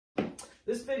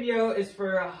This video is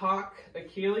for a Hock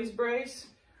Achilles brace.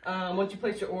 Once you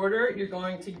place your order, you're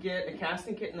going to get a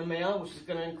casting kit in the mail, which is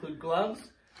going to include gloves,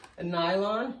 a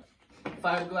nylon,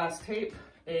 fiberglass tape,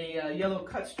 a yellow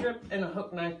cut strip, and a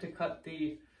hook knife to cut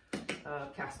the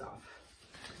cast off.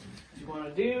 What you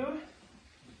want to do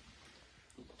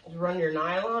is run your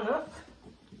nylon up.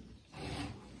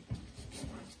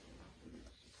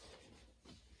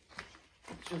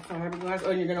 Your fiberglass.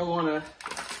 Oh, you're going to want a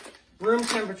room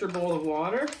temperature bowl of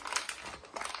water.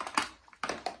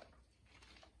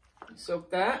 Soak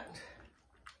that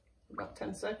about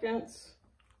 10 seconds.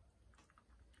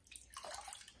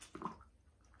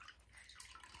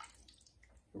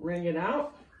 Wring it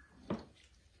out. The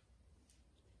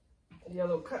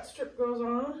yellow cut strip goes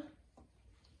on.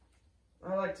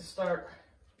 I like to start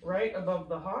right above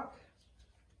the hock.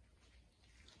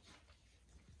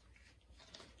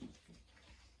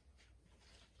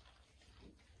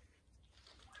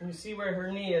 And you see where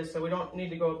her knee is, so we don't need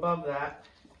to go above that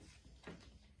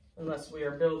unless we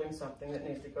are building something that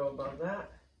needs to go above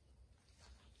that.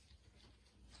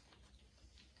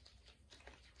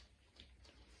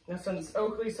 Now, since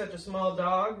Oakley's such a small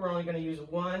dog, we're only going to use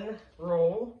one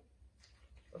roll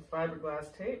of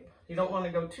fiberglass tape. You don't want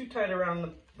to go too tight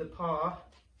around the paw.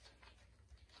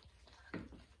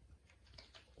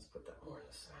 Let's put that more in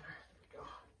the center. There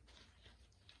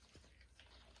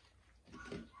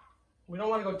we go. We don't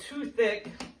want to go too thick.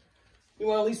 We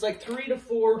want at least like 3 to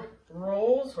 4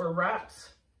 rolls or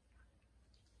wraps.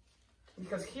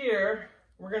 Because here,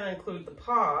 we're going to include the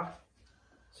paw,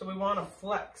 so we want to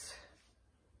flex.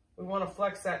 We want to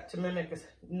flex that to mimic a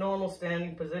normal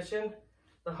standing position.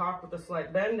 The hock with a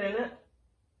slight bend in it.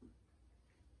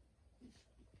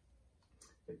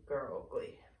 Good girl,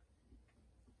 Oakley.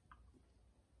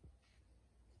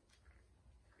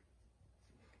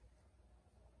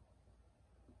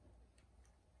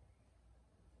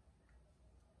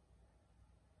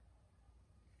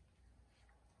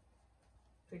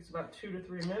 Takes about 2 to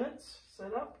 3 minutes to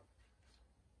set up.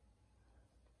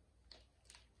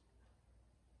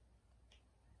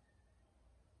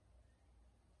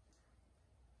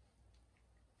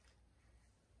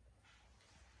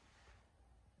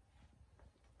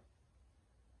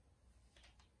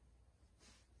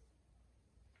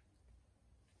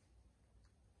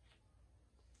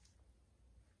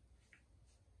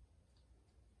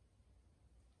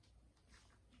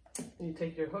 You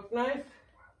take your hook knife.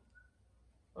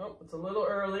 Oh, it's a little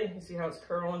early. You see how it's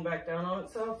curling back down on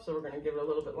itself, so we're going to give it a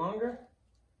little bit longer.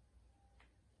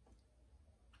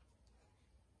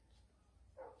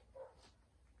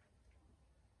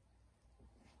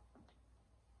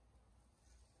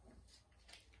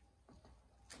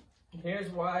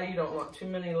 Here's why you don't want too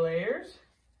many layers,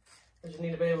 because you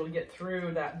need to be able to get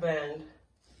through that bend.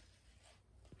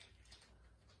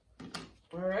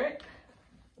 All right,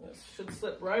 this should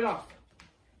slip right off.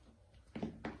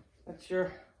 That's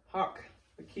your Hock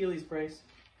Achilles brace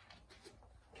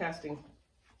casting.